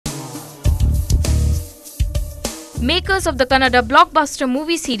Makers of the Kannada blockbuster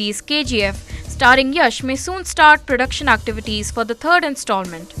movie series KGF starring Yash may soon start production activities for the third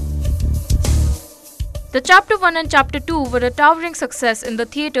installment. The Chapter 1 and Chapter 2 were a towering success in the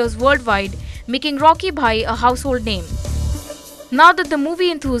theatres worldwide, making Rocky Bhai a household name. Now that the movie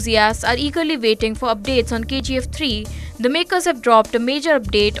enthusiasts are eagerly waiting for updates on KGF 3, the makers have dropped a major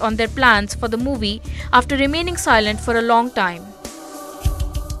update on their plans for the movie after remaining silent for a long time.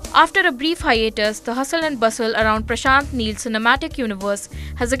 After a brief hiatus, the hustle and bustle around Prashath Neel's cinematic universe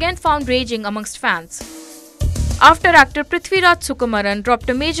has again found raging amongst fans. After actor Prithviraj Sukumaran dropped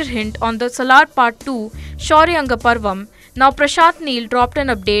a major hint on the Salaar Part 2 Shaurya Parvam, now Prashath Neel dropped an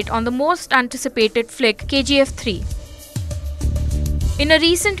update on the most anticipated flick KGF 3. In a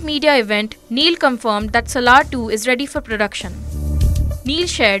recent media event, Neel confirmed that Salaar 2 is ready for production. Neel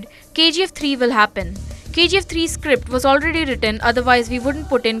shared, "KGF 3 will happen. KGF 3's script was already written, otherwise we wouldn't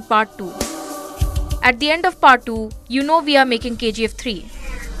put in Part 2. At the end of Part 2, you know we are making KGF 3.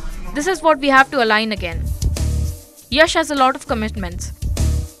 This is what we have to align again." Yash has a lot of commitments.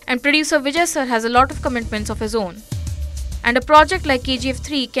 And producer Vijay sir has a lot of commitments of his own. And a project like KGF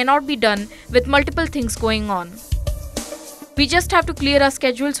 3 cannot be done with multiple things going on. We just have to clear our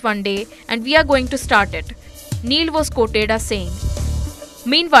schedules one day and we are going to start it, Neel was quoted as saying.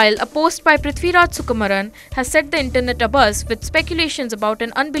 Meanwhile, a post by Prithviraj Sukumaran has set the internet abuzz with speculations about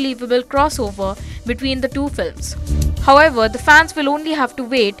an unbelievable crossover between the two films. However, the fans will only have to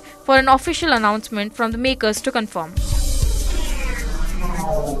wait for an official announcement from the makers to confirm.